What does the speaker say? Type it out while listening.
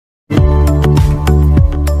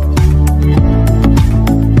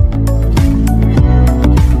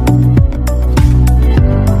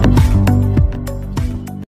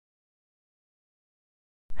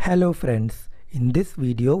Hello friends, in this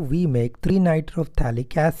video we make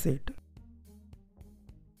 3-nitrophthalic acid.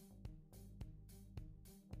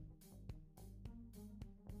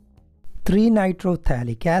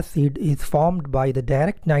 Three-nitrophthalic acid is formed by the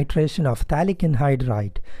direct nitration of phthalic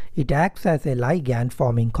anhydride. It acts as a ligand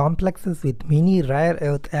forming complexes with many rare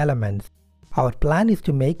earth elements. Our plan is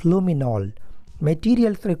to make luminol.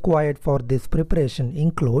 Materials required for this preparation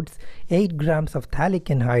includes 8 grams of phthalic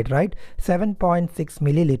anhydride, 7.6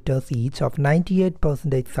 milliliters each of 98%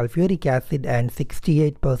 sulfuric acid and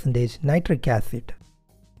 68% nitric acid.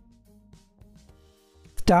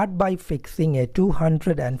 Start by fixing a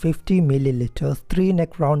 250 milliliters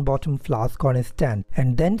 3-neck round bottom flask on a stand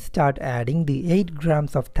and then start adding the 8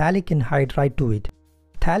 grams of phthalic anhydride to it.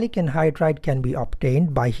 Phthalic anhydride can be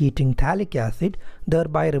obtained by heating phthalic acid,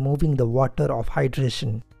 thereby removing the water of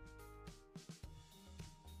hydration.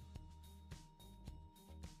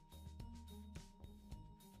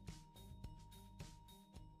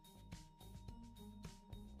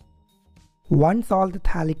 Once all the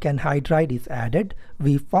phthalic anhydride is added,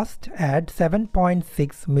 we first add 7.6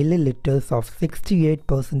 milliliters of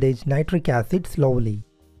 68% nitric acid slowly.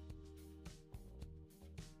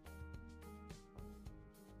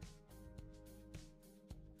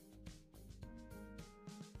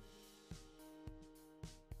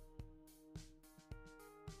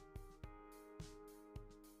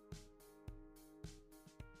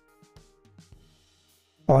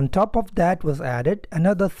 On top of that was added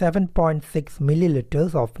another 7.6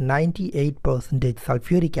 milliliters of 98%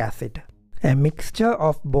 sulfuric acid. A mixture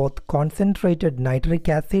of both concentrated nitric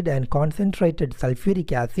acid and concentrated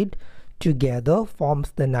sulfuric acid together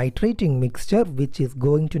forms the nitrating mixture, which is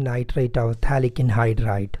going to nitrate our phthalic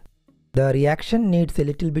anhydride. The reaction needs a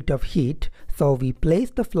little bit of heat, so we place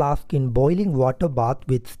the flask in boiling water bath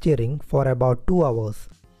with stirring for about 2 hours.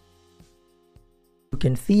 You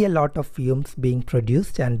can see a lot of fumes being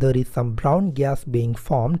produced and there is some brown gas being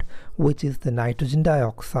formed, which is the nitrogen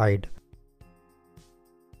dioxide.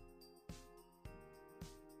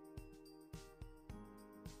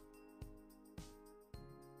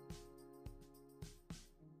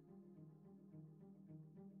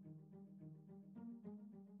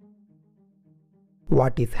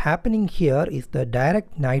 What is happening here is the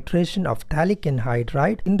direct nitration of phthalic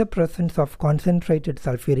anhydride in the presence of concentrated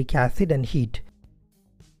sulfuric acid and heat.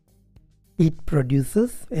 It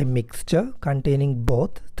produces a mixture containing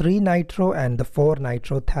both 3-nitro and the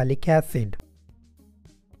 4-nitrophthalic acid.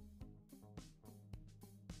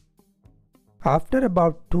 After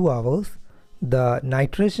about 2 hours, the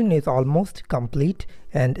nitration is almost complete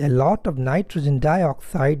and a lot of nitrogen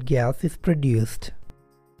dioxide gas is produced.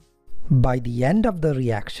 By the end of the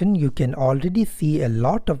reaction, you can already see a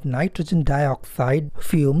lot of nitrogen dioxide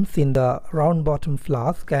fumes in the round bottom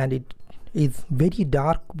flask, and it is very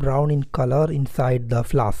dark brown in color inside the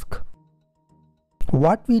flask.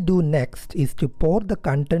 What we do next is to pour the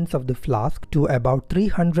contents of the flask to about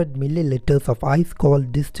 300 milliliters of ice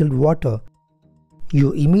cold distilled water.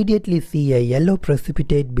 You immediately see a yellow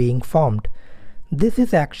precipitate being formed. This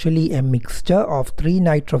is actually a mixture of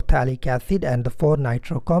 3-nitrophthalic acid and the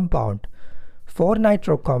 4-nitro compound.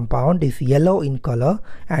 4-nitro compound is yellow in color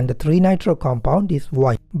and the 3-nitro compound is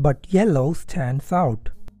white, but yellow stands out.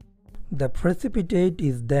 The precipitate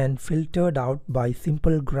is then filtered out by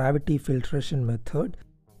simple gravity filtration method,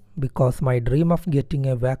 because my dream of getting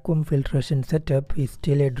a vacuum filtration setup is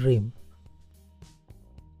still a dream.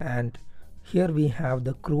 And here we have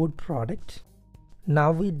the crude product.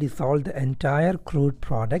 Now we dissolve the entire crude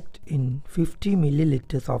product in 50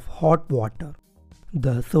 milliliters of hot water.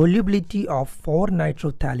 The solubility of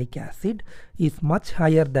 4-nitrophthalic acid is much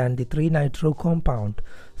higher than the 3-nitro compound,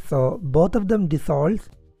 so both of them dissolve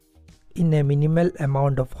in a minimal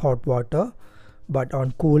amount of hot water, but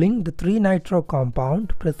on cooling the 3-nitro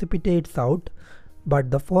compound precipitates out,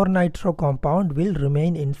 but the 4-nitro compound will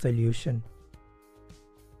remain in solution.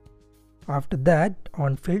 After that,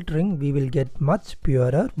 on filtering, we will get much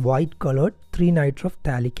purer white colored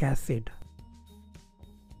 3-nitrophthalic acid.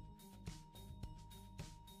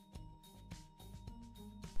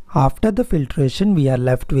 After the filtration, we are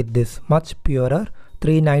left with this much purer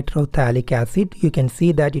 3-nitrophthalic acid. You can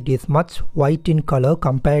see that it is much white in color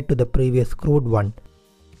compared to the previous crude one.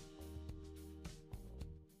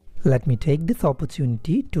 Let me take this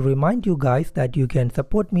opportunity to remind you guys that you can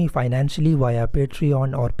support me financially via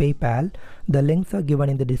Patreon or PayPal. The links are given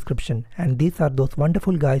in the description, and these are those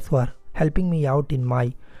wonderful guys who are helping me out in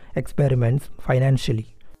my experiments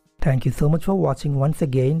financially. Thank you so much for watching. Once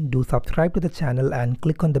again, do subscribe to the channel and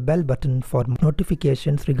click on the bell button for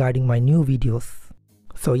notifications regarding my new videos.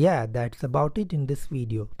 So yeah, that's about it in this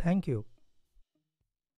video. Thank you.